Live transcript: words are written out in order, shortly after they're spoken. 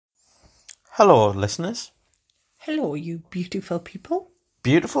Hello, listeners. Hello, you beautiful people.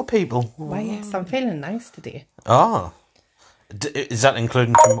 Beautiful people. Why, yes, I'm feeling nice today. Oh. Is that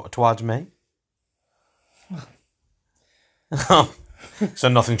including towards me? Oh. So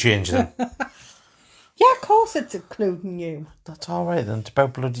nothing changed then? Yeah, of course it's including you. That's all right then. It's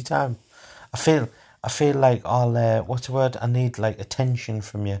about bloody time. I feel like I'll, what's the word? I need, like, attention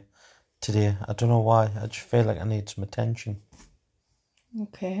from you today. I don't know why. I just feel like I need some attention.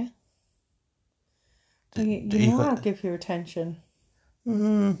 Okay. I'll give you attention.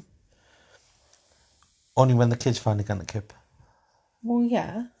 Only when the kids finally get the Goop. Well,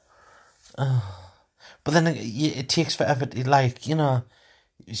 yeah. But then it takes forever to, like, you know,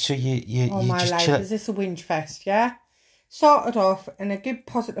 so you my just life, chill. is this a whinge fest, yeah? Started off in a good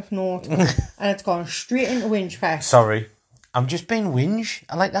positive note and it's gone straight into whinge fest. Sorry. I'm just being whinge.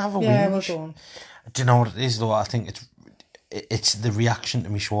 I like to have a whinge. Yeah, well done. Do you know what it is, though? I think it's the reaction to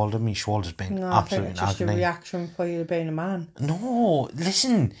my shoulder. My shoulder's been absolutely I think it's just agony. a reaction for you being a man. No,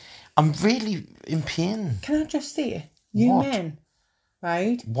 listen. I'm really in pain. Can I just say, you What? men,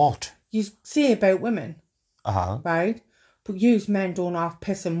 right? What? You say about women, Uh-huh. right? But you men don't have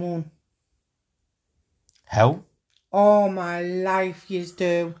piss and moan. How? Oh, my life, yous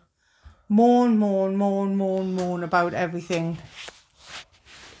do. Moan about everything.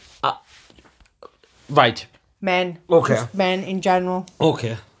 Right. Men. Okay. Just men in general.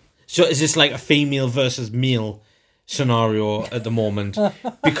 Okay. So is this like a female versus male scenario at the moment?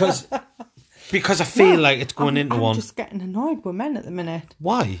 Because I feel like it's going into one. I'm just getting annoyed with men at the minute.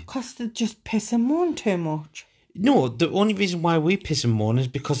 Why? Because they just piss and moan too much. No, the only reason why we piss and moan is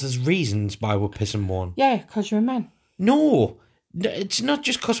because there's reasons why we piss and moan. Yeah, because you're a man. No, it's not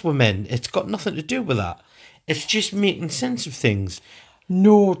just because we're men. It's got nothing to do with that. It's just making sense of things.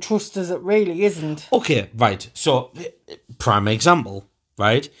 No, trust us, it really isn't. Okay, right. So, prime example,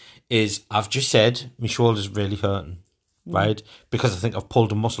 right, is I've just said my shoulder's really hurting, right, because I think I've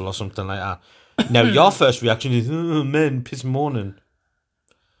pulled a muscle or something like that. Now, your first reaction is, oh, men, piss and moaning.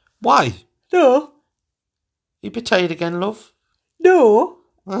 Why? No. You a bit tired again, love? No.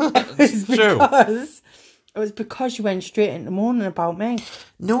 It's true. It was because you went straight into moaning about me.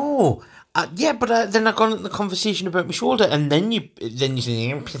 No. Yeah, but then I got into the conversation about my shoulder, and then you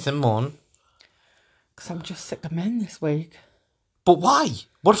say, piss and moan. Because I'm just sick of men this week. But why?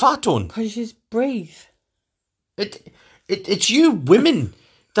 What have I done? Because you just breathe. It's you, women.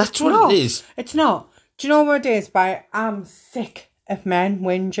 That's what it is. It's not. Do you know what it is, right? I'm sick of men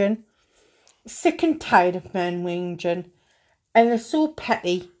whinging. Sick and tired of men whinging. And they're so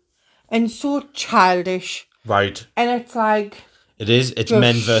petty and so childish. Right. And it's like... It is. It's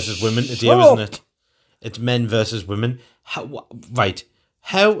men versus women today, isn't it? It's men versus women. Right.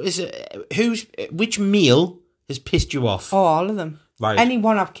 How is it... Which meal has pissed you off? Oh, all of them. Right.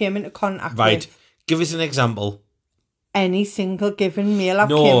 Anyone I've came into contact with. Give us an example. Any single given meal I've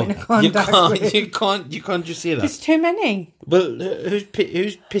came into contact with. You can't just say that. There's too many. Well, who's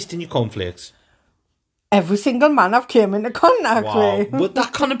pissed in your cornflakes? Every single man I've came into contact with. Well,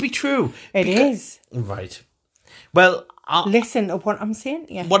 that can't be true. It is. Right. Well... Listen to what I'm saying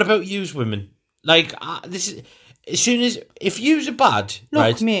to you. What about yous women? Like, this is... As soon as... If yous are bad, Look,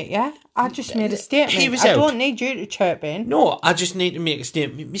 right... mate, yeah? I just made a statement. I don't need you to chirp in. No, I just need to make a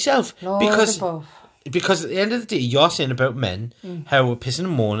statement myself. Because at the end of the day, you're saying about men, how we're pissing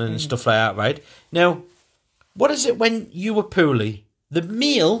and moaning and stuff like that, right? Now, what is it when you were poorly? The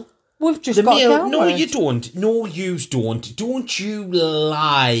meal... We've just got downward. No, you don't. No, yous don't. Don't you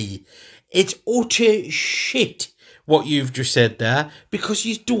lie. It's utter shit what you've just said there, because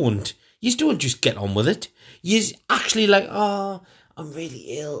you don't just get on with it. You's actually like, oh, I'm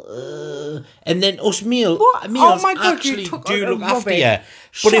really ill, and then us meals actually do look after you.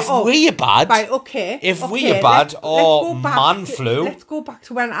 But if we're bad, right, okay, if we're bad, flu. Let's go back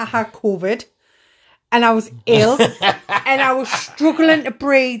to when I had COVID, and I was ill, and I was struggling to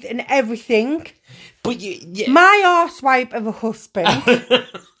breathe and everything. But my arsewipe of a husband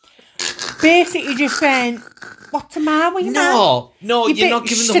basically just went, what's the matter with you, man? No, you're not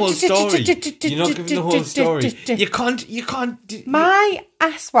giving the whole story. You're not giving the whole story. You can't... My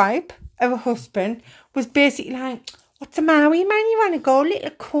asswipe of a husband was basically like, what's the matter with you, man? You want to go a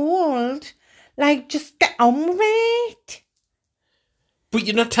little cold? Like, just get on with it. But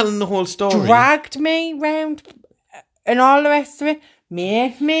you're not telling the whole story. Dragged me round and all the rest of it.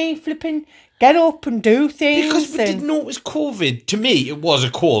 Made me flipping get up and do things. Because we didn't know it was COVID. To me, it was a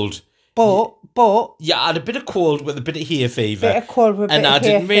cold. But... Yeah, I had a bit of cold with a bit of hay fever. And I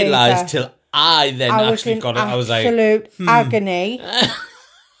didn't realise till I then actually got it. I was like... absolute agony.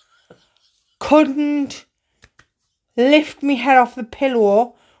 Couldn't lift my head off the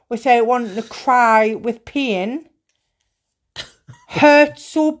pillow without wanting to cry with pain. Hurt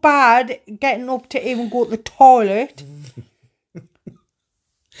so bad getting up to even go to the toilet.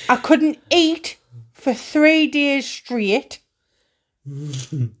 I couldn't eat for 3 days straight.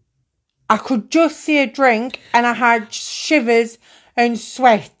 I could just see a drink and I had shivers and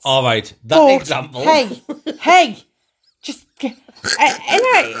sweats. All right, that example. Hey, just... And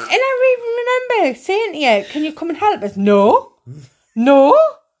I even remember saying to you, can you come and help us? No,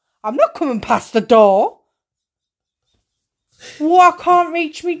 I'm not coming past the door. Oh, I can't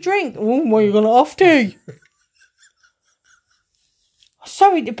reach me drink. Oh, well, you're going to have to.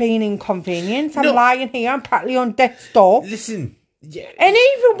 Sorry to be an inconvenience. I'm lying here. I'm practically on death's door. Listen. Yeah. And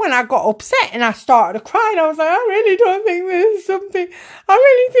even when I got upset and I started to cry, I was like, I really don't think there's something. I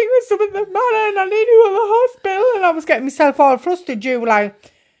really think there's something the matter and I need to go to the hospital. And I was getting myself all flustered. You were like,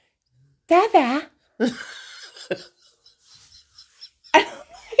 Dada. And I'm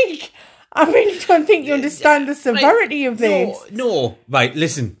like, I really don't think you understand the severity of this. No. Right,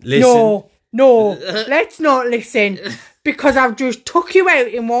 listen. No, let's not listen. Because I've just took you out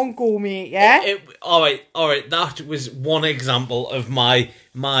in one go, mate, yeah? All right. That was one example of my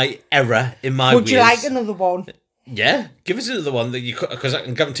error in my Would ways. you like another one? Yeah, give us another one that you could, because I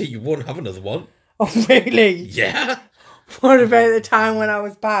can guarantee you won't have another one. Oh, really? Yeah. What about the time when I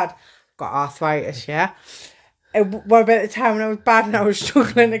was bad? Got arthritis, yeah? What about the time when I was bad and I was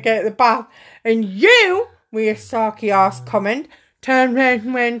struggling to get out of the bath? And you, with your sarky ass comment, turned round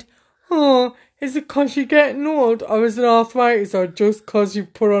and went, oh, is it because you're getting old? Or is it arthritis? Or just because you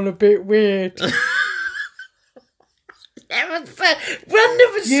put on a bit weight? I never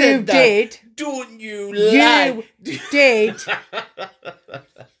said that. You did. Don't you lie. You did.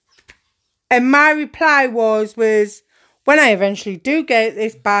 And my reply was, when I eventually do get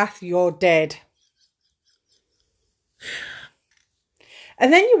this bath, you're dead.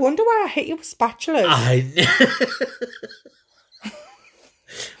 And then you wonder why I hit you with spatulas.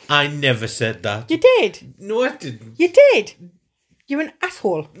 I never said that. You did. No, I didn't. You did. You're an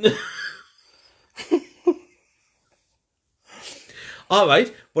asshole. All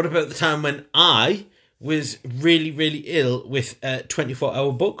right. What about the time when I was really, really ill with a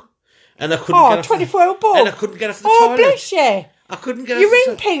 24-hour bug? And I couldn't get off 24-hour bug? And I couldn't get off the toilet. toilet. Bless you. I couldn't get Your off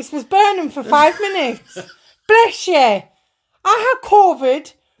the ring piece was burning for 5 minutes. Bless you. I had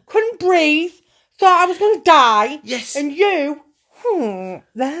COVID, couldn't breathe, thought I was going to die. Yes. And you...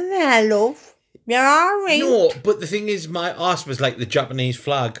 there, love. You're all right. No, but the thing is, my arse was like the Japanese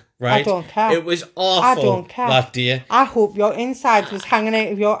flag, right? I don't care. It was awful. I don't care. That day. I hope your insides was hanging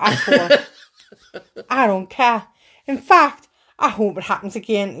out of your asshole. I don't care. In fact, I hope it happens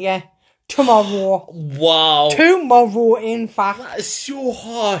again to you tomorrow. Wow. Tomorrow, in fact. That is so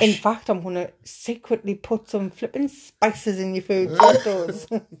harsh. In fact, I'm going to secretly put some flipping spices in your food. So it does.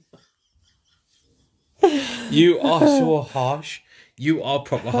 You are so harsh. You are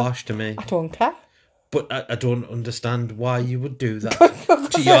proper harsh to me. I don't care. But I don't understand why you would do that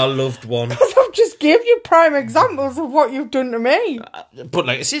to your loved one. Because I've just gave you prime examples of what you've done to me. But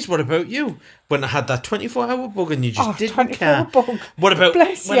like I said, what about you? When I had that 24-hour bug and you just didn't 24-hour care. bug. What about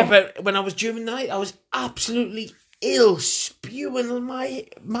Bless when I was during the night? I was absolutely ill, spewing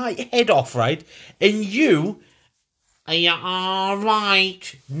my head off, right? And you... Are you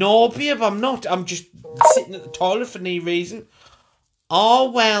alright? No, babe, I'm not. I'm just sitting at the toilet for no reason.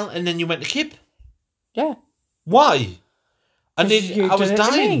 Oh, well. And then you went to Kip? Yeah. Why? I was did it to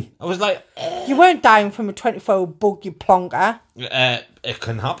dying. me. I was like... You weren't dying from a 24-hour bug, you plonker. It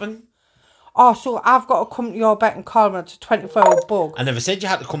can happen. Oh, so I've got to come to your beck and call when it's a 24-hour bug. I never said you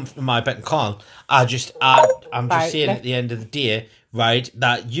had to come to my beck and call. I'm just saying at the end of the day, right,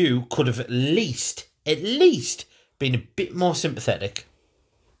 that you could have at least... been a bit more sympathetic.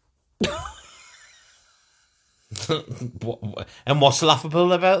 And what's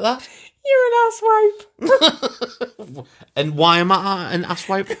laughable about that? You're an asswipe. And why am I an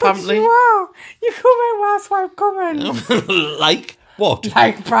asswipe, apparently? You are. You come in asswipe coming. Like what?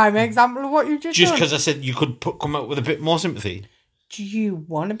 Like prime example of what you just Just done. because I said you could come out with a bit more sympathy. Do you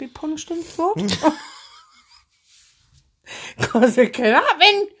want to be punched in the throat? Because it can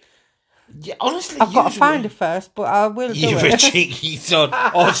happen. Yeah, honestly, I've got to find it first, but I will do You're it. a cheeky son.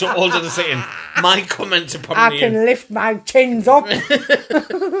 Also, hold on a second. My comments are I probably... can lift my chins up.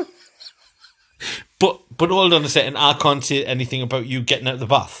 But hold on a second. I can't say anything about you getting out of the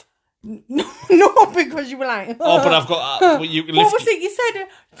bath. No, because you were like... Oh, but I've got... you can lift... What was it you said?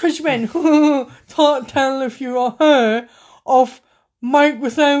 Because you went, can't tell if you are her of Mike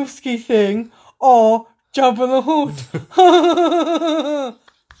Wazowski thing or Jabba the Hutt.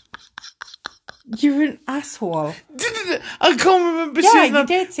 You're an asshole. I can't remember Yeah, saying you that.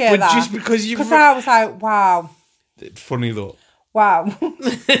 did say but that. just because you... Because I was like, wow. It's funny, though. Wow.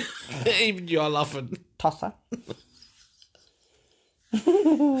 Even you're laughing. Tosser.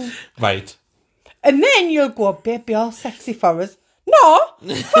 Right. And then you'll go, baby, all sexy for us. No,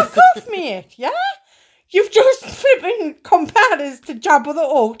 fuck off, mate, yeah? You've just flipping compared us to Jabba the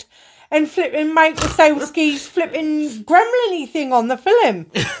Hutt and flipping Mike Wazowski's flipping gremlin-y thing on the film.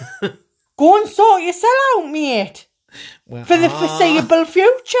 Go and sort yourself out, mate. Well, For the foreseeable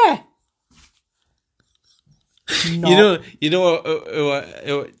future. No. You know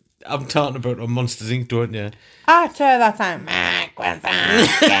who I'm talking about on Monsters Inc., don't you? I tell her that time, Mike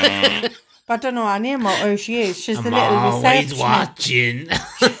Wazowski. But I don't know her name or who she is. She's the little receptionist. Watching.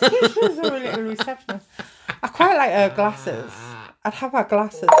 She's a little receptionist. I quite like her glasses. I'd have her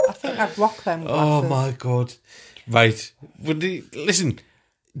glasses. I think I'd rock them glasses. Oh my God. Right. Listen,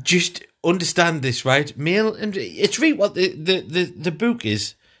 just understand this, right? Male, it's really what the book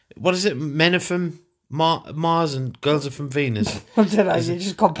is. What is it? Men are from Mars and girls are from Venus. What did I? You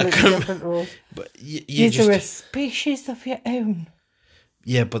just completely different rules. But These are a species of your own.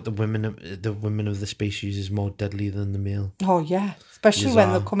 Yeah, but the women of the species is more deadly than the male. Oh yeah, especially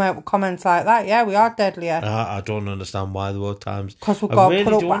when they come out with comments like that. Yeah, we are deadlier. I don't understand why there were times because we've got to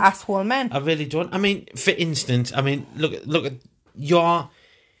put up with asshole men. I really don't. I mean, for instance, look at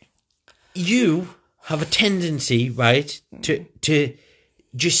you have a tendency, right, to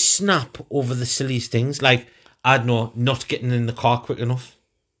just snap over the silliest things, like I don't know, not getting in the car quick enough.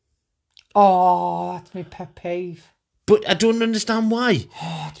 Oh, that's my pet peeve. But I don't understand why.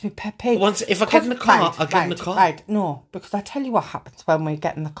 Oh, it's my pet peeve. Once, if I get in the car, I'll get in the car. Right, no, because I tell you what happens when we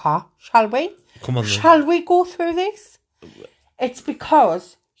get in the car. Shall we? Come on then. Shall we go through this? It's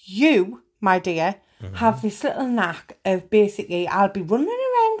because you, my dear, have this little knack of basically, I'll be running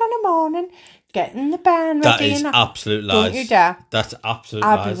around on a morning, getting the band ready. That is absolute lies. Don't you dare. That's absolute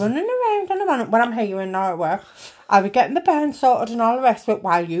lies. I'll be running around on a morning when I'm here and not at work. I'll be getting the band sorted and all the rest of it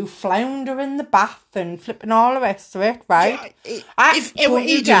while you flounder in the bath and flipping all the rest of it, right? Yeah, if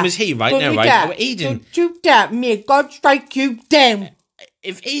Eden was here right now, right? Eden. Don't you dare. May God strike you down.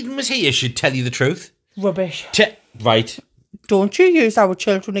 If Eden was here, she'd tell you the truth. Rubbish. Right. Don't you use our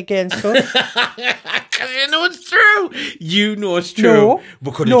children against us. Because you know it's true. You know it's true. No.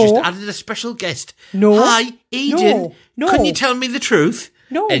 We could have just added a special guest. No. Hi, Eden. No. Can you tell me the truth?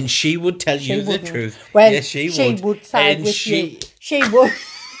 No. And she would tell you the truth. Well, yes, she would. She would side and with you. She would.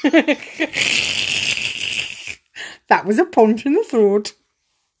 That was a punch in the throat.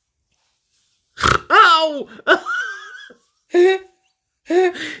 Ow!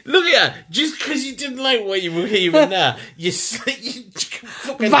 Look at her. Just because you didn't like what you were hearing there, you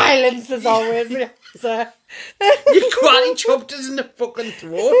fucking... Violence is always the answer. You karate chopped us in the fucking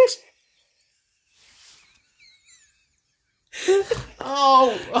throat.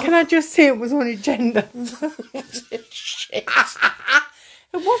 Oh. Can I just say it was only gender? Shit. It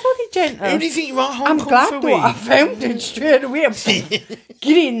was only gender. Who do you think you are? I'm glad though I found it straight away.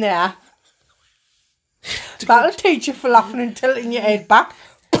 Get in there. That'll teach you for laughing and tilting your head back.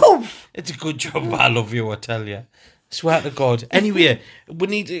 Poof! It's a good job. I love you, I tell you. Swear to God. Anyway, we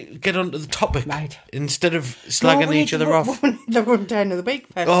need to get on to the topic. Right. Instead of slagging each other off. We need the rundown of the week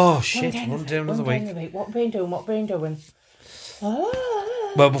first. Oh, shit. Rundown of the week. What have we been doing? What have we been doing?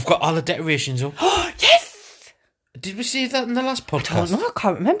 Oh. Well, we've got all the decorations up. Oh, yes! Did we see that in the last podcast? I don't know. I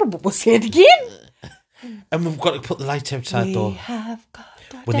can't remember, but we'll say it again. And we've got to put the lights outside, though.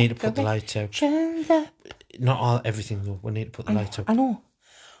 We need to put the lights out. Not everything, though. We need to put the lights up. I know.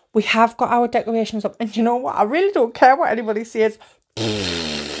 We have got our decorations up. And you know what? I really don't care what anybody says.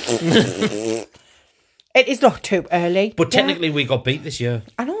 It is not too early. But technically, we got beat this year.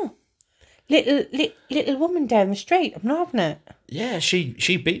 I know. Little woman down the street. I'm not having it. Yeah,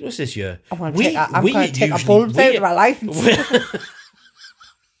 she beat us this year. I'm going to take a bull out of our life.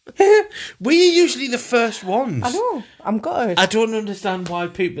 We're usually the first ones. I know. I'm good. I don't understand why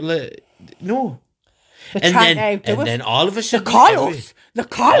people are... No. They're trying to outdo us. And then all of a sudden... They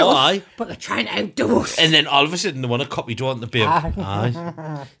call us, but they're trying to outdo us. And then all of a sudden they want a copy, don't they, babe?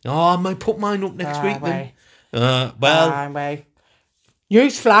 Aye. Oh, I might put mine up next week then. Well...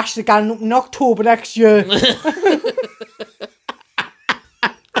 Newsflash, they're going up in October next year.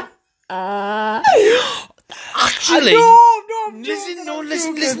 Actually... No,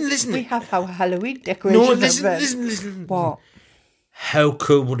 listen. We have our Halloween decorations. No, listen. What? How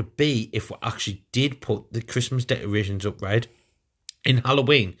cool would it be if we actually did put the Christmas decorations up, right, in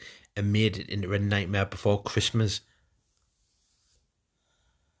Halloween and made it into a Nightmare Before Christmas?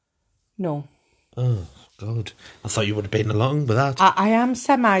 No. Oh, God. I thought you would have been along with that. I am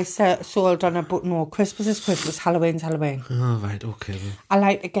semi-sold on it, but no, Christmas is Christmas, Halloween's Halloween. Oh, right, okay then. I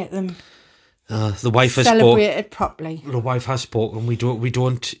like to get them The wife has celebrated properly. The wife has spoken. We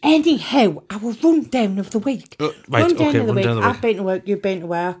don't. Anyhow, our rundown of the week. Right, Rundown okay, of the rundown week. of the week. I've been to work, you've been to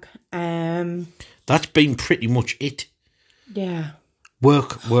work. That's been pretty much it. Yeah.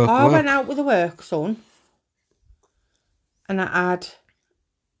 Work. I went out with the work, son. And I had...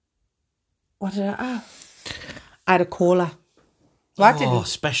 What did I have? I had a cola. Well, I didn't.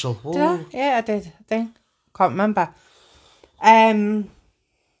 Special. Oh. Did I? Yeah, I did. I think. Can't remember. And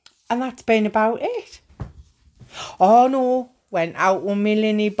that's been about it. Oh, no. Went out with me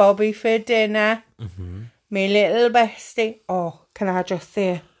Linny Bobby for dinner. Mm-hmm. Me little bestie. Oh, can I just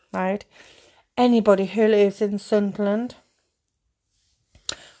say, right? Anybody who lives in Sunderland,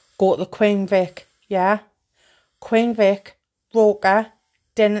 go to the Queen Vic, yeah? Queen Vic, Roker,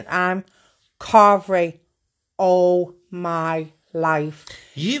 dinner time, Carvery. Oh, my life.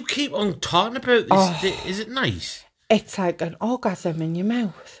 You keep on talking about this. Oh, is it nice? It's like an orgasm in your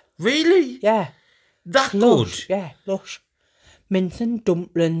mouth. Really? Yeah. That lush. Good? Yeah, lush. Mince and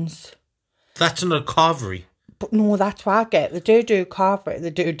dumplings. That's not a carvery. But no, that's what I get. The do-do carvery.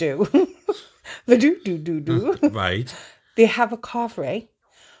 The do-do. The do-do-do-do. Right. They have a carvery,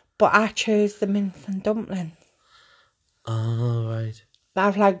 but I chose the mince and dumplings. Oh, right. They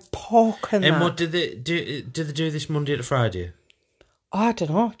have like pork and that. And what did they do? Did they do this Monday to Friday? I don't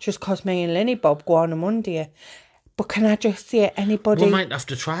know. Just because me and Lenny Bob go on a Monday. But can I just say, anybody... We might have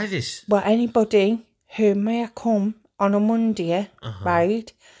to try this. Well, anybody who may come on a Monday,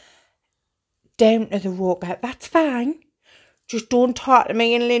 right, down to the Roker, that's fine. Just don't talk to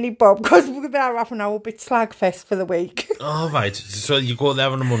me and Lenny Bob, because we're there having our bit slag fest for the week. Oh, right. So you go there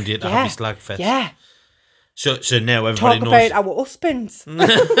on a Monday to have your slag fest. Yeah. So now everybody knows. Talk about our husbands.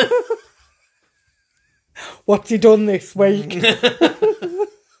 What's he done this week?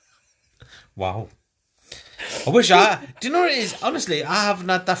 Wow. Do you know what it is? Honestly, I haven't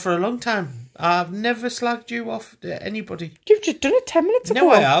had that for a long time. I've never slagged you off to anybody. You've just done it 10 minutes ago.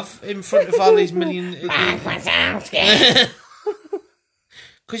 No, I have. In front of all these million...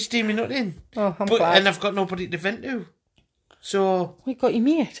 Because you do me nothing. Oh, I'm glad. And I've got nobody to vent to. So... We got your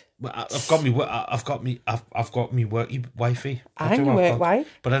mate. Well, I've got me worky wifey. I'm your work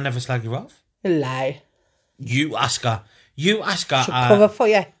wife. But I never slag you off. Lie. You ask her. She'll cover for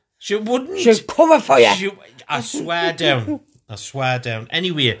you. She wouldn't. She'll cover for you. I swear down.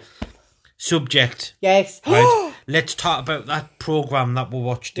 Anyway, subject. Yes. Right. Let's talk about that programme that we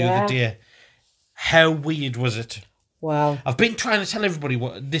watched the other day. How weird was it? Well, I've been trying to tell everybody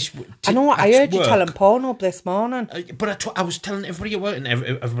what this... I know, I heard you telling Pornhub this morning. But I was telling everybody at work, and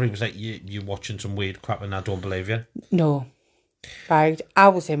everybody was like, you're watching some weird crap and I don't believe you. No. Right, I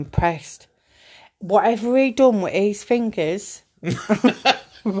was impressed. Whatever he done with his fingers,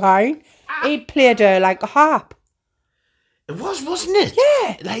 right, he played her like a harp. It was, wasn't it?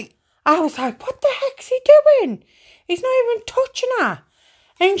 Yeah. Like, I was like, what the heck's he doing? He's not even touching her.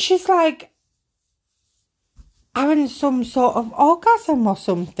 And she's like, having some sort of orgasm or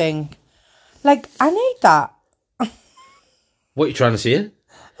something. Like, I need that. what are you trying to say?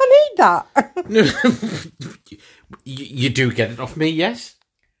 I need that. You do get it off me, yes?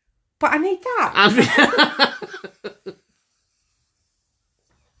 But I need that.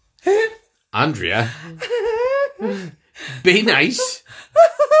 Andrea, be nice.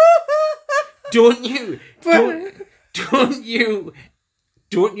 Don't you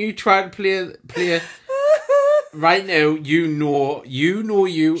try to play right now. You know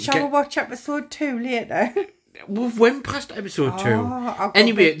you. Shall we watch episode 2 later? We've went past episode 2.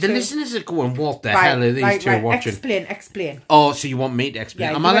 Anyway, the listeners are going, what the hell are these two watching? Explain. Oh, so you want me to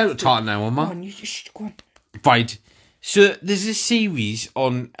explain? Yeah, am I allowed to talk now, am I? Go on, you just go on. Right. So there's a series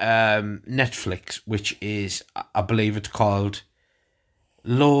on Netflix, which is, I believe it's called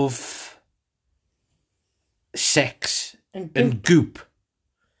Love, Sex and Goop.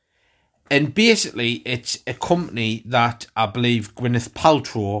 And basically, it's a company that I believe Gwyneth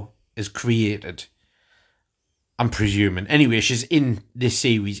Paltrow has created. I'm presuming. Anyway, she's in this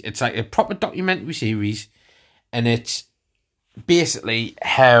series. It's like a proper documentary series. And it's basically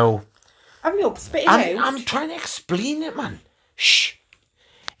how... Spit it out. I'm trying to explain it, man. Shh.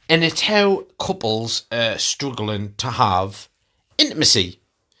 And it's how couples are struggling to have intimacy.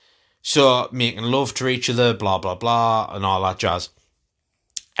 So, making love to each other, blah, blah, blah, and all that jazz.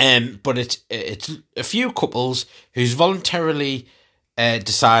 But it's a few couples who's voluntarily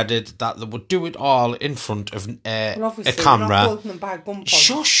decided that they would do it all in front of a camera.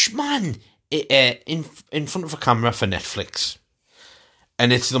 Shush, man! In front of a camera for Netflix.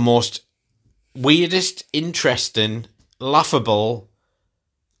 And it's the most weirdest, interesting, laughable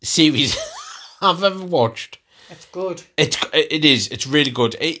series I've ever watched. It's good. It is. It's really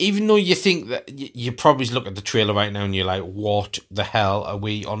good. Even though you think that you probably look at the trailer right now and you're like, "What the hell are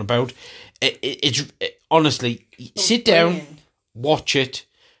we on about?" Honestly, sit down, watch it.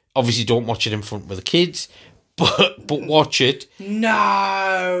 Obviously, don't watch it in front with the kids, but watch it.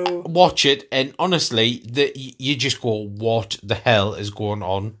 No, watch it, and honestly, you just go, "What the hell is going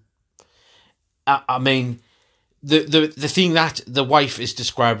on?" I mean. The thing that the wife is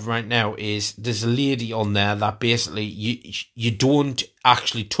describing right now is there's a lady on there that basically you don't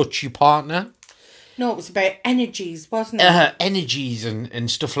actually touch your partner. No, it was about energies, wasn't it? Energies and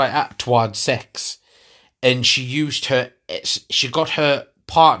stuff like that towards sex. And she got her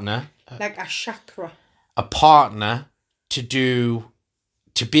partner. Like a chakra. A partner to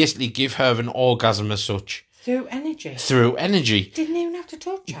basically give her an orgasm as such. Through energy. Didn't even have to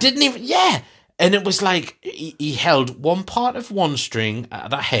touch her. Yeah. And it was like he held one part of one string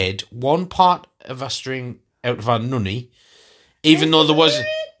at her head, one part of a string out of her nunny, even though there was...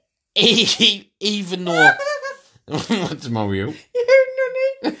 even though... What's wrong with you? You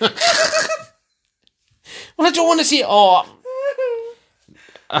nunny. Well, I don't want to see... Oh...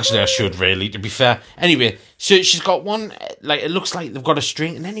 Actually, I should really, to be fair. Anyway, so she's got one... Like, it looks like they've got a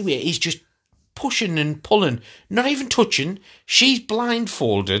string, and anyway, he's just pushing and pulling, not even touching. She's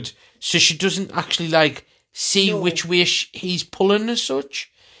blindfolded, so she doesn't actually like see which way he's pulling as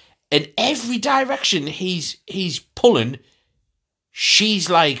such. In every direction he's pulling, she's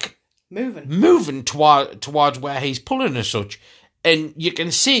like moving towards where he's pulling as such, and you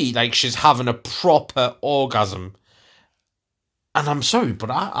can see like she's having a proper orgasm. And I'm sorry,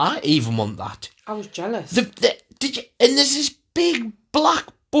 but I even want that. I was jealous. Did you? And there's this big black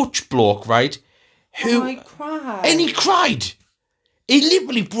butch bloke, right? I cried. And he cried. He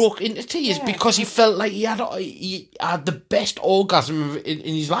literally broke into tears because he felt like he had the best orgasm in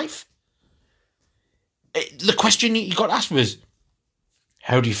his life. The question he got asked was,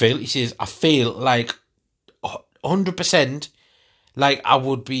 "How do you feel?" He says, "I feel like 100% like I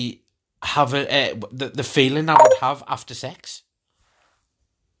would be having the feeling I would have after sex."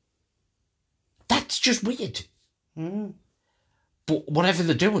 That's just weird. But whatever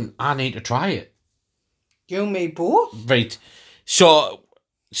they're doing, I need to try it. You and me both. Right. So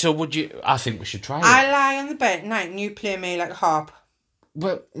would you... I think we should try it. I lie on the bed at night and you play me like a harp.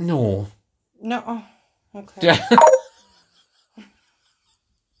 Well, no. No. Oh, okay.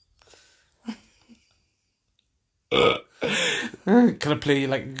 Can I play you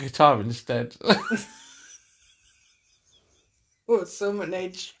like a guitar instead? Oh, someone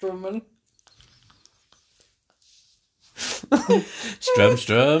needs strumming. Strum.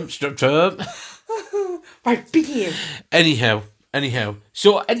 Right, begin. Anyhow.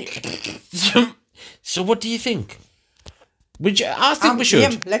 So what do you think? I think we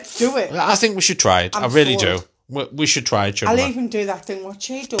should. Let's do it. I think we should try it. I really do. We should try it, shouldn't we? I'll even do that thing what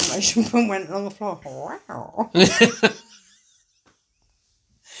she done where she went on the floor. Wow.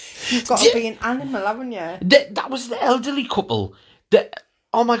 You've got to be an animal, haven't you? That was the elderly couple.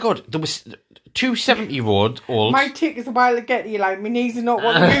 Oh my God, there was two 70-year-olds. Might take us a while to get to you, like, my knees are not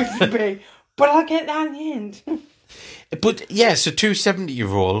what they used to be. But I'll get there in the end. But yeah, so two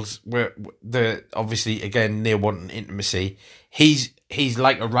 70-year-olds were obviously, again, they're wanting intimacy. He's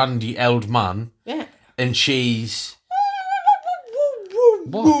like a randy old man. Yeah. And she's...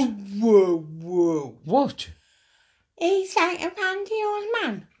 What? What? He's like a randy old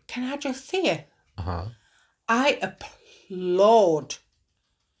man. Can I just say it? Uh-huh. I applaud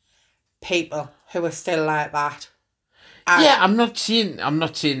people who are still like that. Yeah, I'm not saying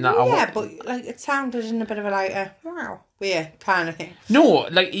that. Yeah, but like it sounded in a bit of a like a wow, weird kind of thing. No,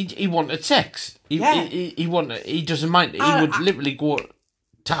 like he wanted sex. He wanted. He doesn't mind. He would literally go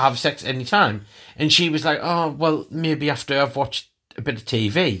to have sex anytime. And she was like, "Oh, well, maybe after I've watched a bit of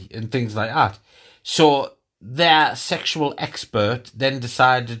TV and things like that." So their sexual expert then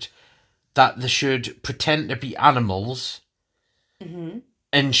decided that they should pretend to be animals. Mm-hmm.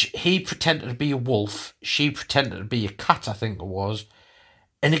 And he pretended to be a wolf. She pretended to be a cat, I think it was.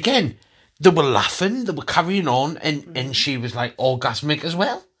 And again, they were laughing. They were carrying on. And she was like orgasmic as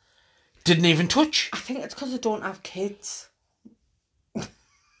well. Didn't even touch. I think it's because they don't have kids.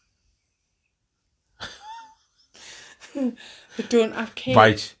 They don't have kids.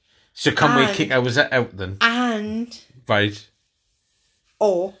 Right. So can we kick ours out then? And... Right.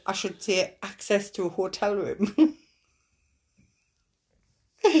 Or, I should say, access to a hotel room.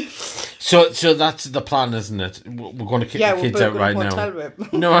 So that's the plan, isn't it? We're going to kick the kids out right now. Room.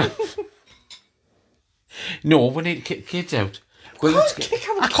 No, we need to kick the kids out. Well,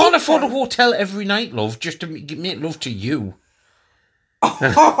 I can't afford a hotel. hotel every night, love, just to make love to you.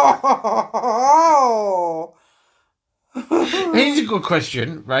 Oh. Here's a good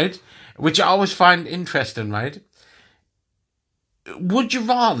question, right? Which I always find interesting, right? Would you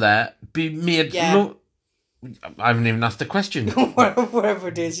rather be made love... I haven't even asked the question. Whatever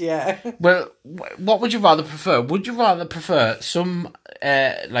it is, yeah. Well, what would you rather prefer? Would you rather prefer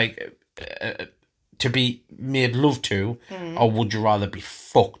to be made love to, or would you rather be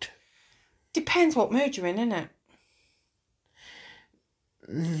fucked? Depends what mood you're in, innit?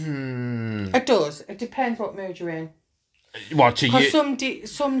 It does. It depends what mood you're in. What, to you? Because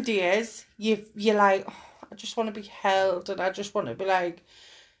some days you're like, oh, I just want to be held, and I just want to be like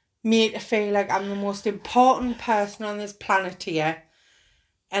made to feel like I'm the most important person on this planet here,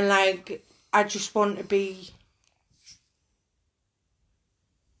 and like I just want to be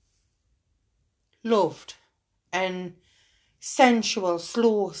loved and sensual,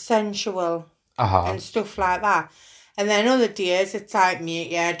 slow, sensual, and stuff like that. And then other days it's like,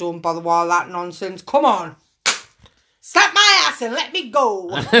 mate, yeah, don't bother with all that nonsense. Come on, slap my ass and let me go.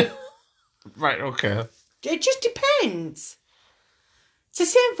 Right, okay. It just depends. It's the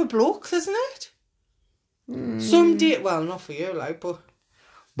same for blokes, isn't it? Some well, not for you, like, but...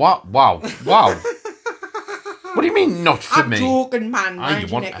 What? Wow. What do you mean, not for me? I'm joking, man.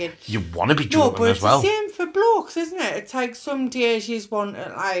 You want to be joking but as well. it's the same for blokes, isn't it? It's like some days you just want it,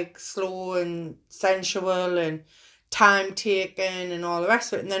 like, slow and sensual and time-taking and all the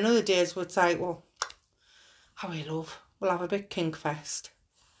rest of it. And then other days where it's like, well, how we love. We'll have a big kink fest.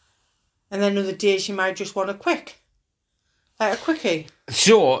 And then other days you might just want a quickie.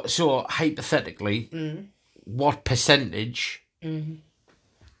 So hypothetically, what percentage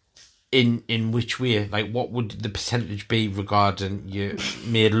in which way? Like, what would the percentage be regarding you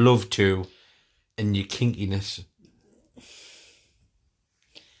made love to and your kinkiness?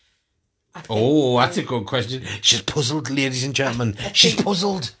 That's a good question. She's puzzled, ladies and gentlemen. She's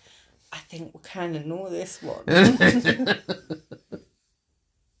puzzled. I think we kind of know this one.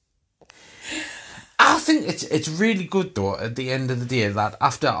 I think it's really good though. At the end of the day, that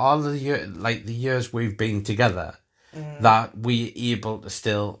after all the years we've been together, that we're able to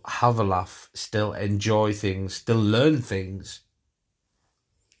still have a laugh, still enjoy things, still learn things.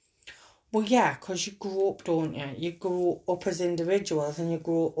 Well, yeah, because you grow up, don't you? You grow up as individuals and you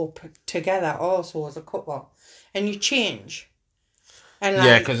grow up together also as a couple, and you change. And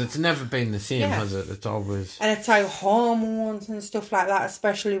yeah, because it's never been the same, has it? It's always... And it's like hormones and stuff like that,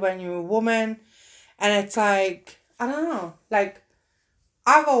 especially when you're a woman. And it's like, I don't know, like,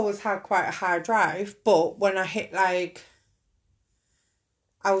 I've always had quite a high drive, but when I hit, like,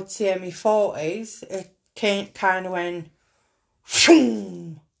 I would say my 40s, it kind of went,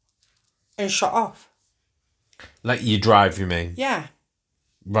 shoom, and shut off. Like you drive, you mean? Yeah.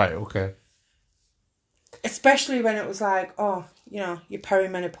 Right, okay. Especially when it was like, oh, you know, you're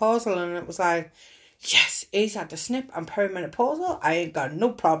perimenopausal, and it was like, yes, he's had the snip, I'm perimenopausal, I ain't got no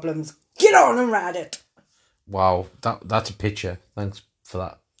problems. Get on and ride it. Wow, that's a picture. Thanks for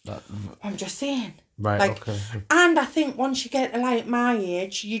that. I'm just saying. Right, like, okay. And I think once you get to like my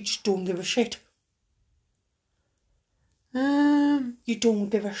age, you just don't give a shit. You don't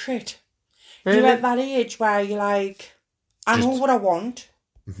give a shit. Really? You're at that age where you're like, I know what I want.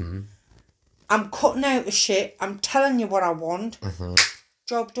 Mm-hmm. I'm cutting out the shit. I'm telling you what I want. Mm-hmm.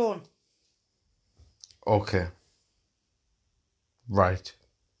 Job done. Okay. Right.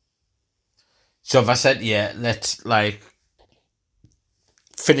 So if I said, yeah, let's, like,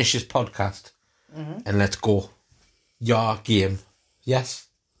 finish this podcast and let's go. Your game. Yes?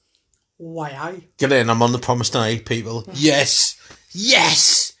 Why I? Get in, I'm on the promise tonight, people. Yes!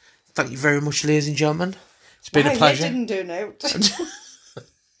 Yes! Thank you very much, ladies and gentlemen. It's been a pleasure. I didn't do note.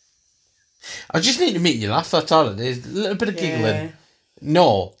 I just need to make you laugh, that's all it is. A little bit of giggling.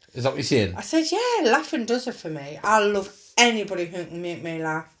 No, is that what you're saying? I said, yeah, laughing does it for me. I love anybody who can make me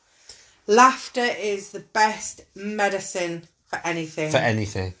laugh. Laughter is the best medicine for anything. For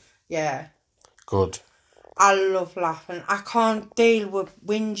anything? Yeah. Good. I love laughing. I can't deal with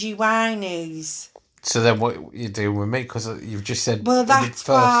whingy whinies. So then what you do with me? Because you've just said... Well, that's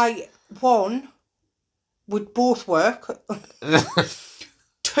why, one, would both work.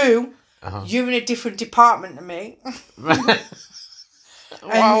 Two, you're in a different department to me.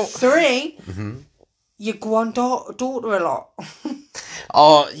 And three, you go on daughter a lot.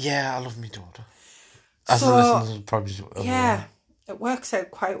 Oh, yeah, I love my daughter. As the listeners probably... Yeah, it works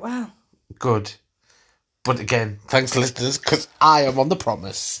out quite well. Good. But again, thanks listeners, because I am on the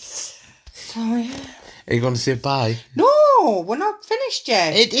promise. So, yeah. Are you going to say bye? No, we're not finished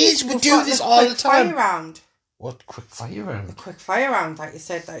yet. It is, we do this all the time. Fire round. What quick fire round? A quick fire round that you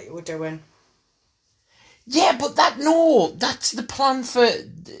said that you were doing. Yeah, but that's the plan for...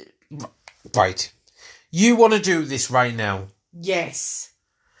 Right. You want to do this right now? Yes.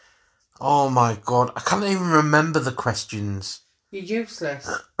 Oh my God. I can't even remember the questions. You're useless.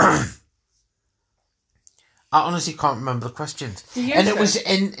 I honestly can't remember the questions. You're useless. And it was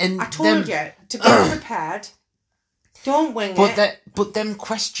in I told you to be prepared. Don't wing it. But them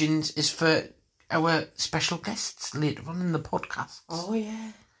questions is for our special guests later on in the podcast. Oh,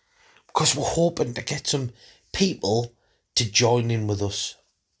 yeah. Because we're hoping to get some people to join in with us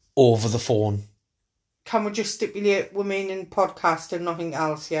over the phone. Can we just stipulate we're meaning podcast and nothing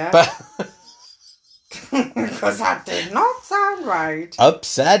else, yeah? Because that did not sound right.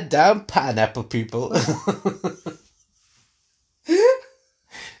 Upside down pineapple people.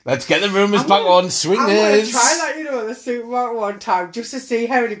 Let's get the rumours back on, swingers. I'm going to try that, the supermarket one time, just to see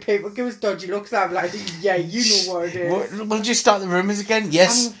how many people give us dodgy looks. I'm like, yeah, you know what it is. We'll just start the rumours again.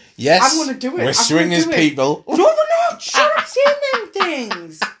 Yes, yes. I'm going to do it. We're swingers people. No, we're not. Shut up saying them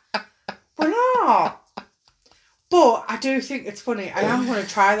things. We're not. But I do think it's funny. I am going to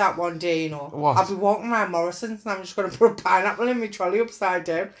try that one day, What? I'll be walking around Morrison's and I'm just going to put a pineapple in my trolley upside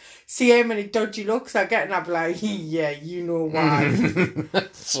down, see how many dodgy looks I get, and I'll be like, yeah, you know why.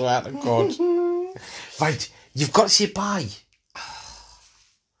 Swear to God. Right, you've got to say bye.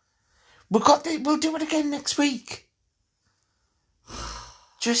 We'll do it again next week.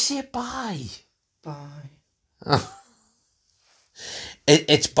 Just say bye. Bye.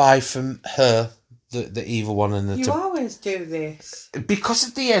 It's bye from her. The evil one and the... You always do this. Because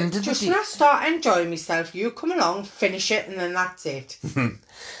at the end of just the when I start enjoying myself, you come along, finish it, and then that's it.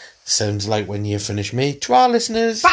 Sounds like when you finish me. To our listeners...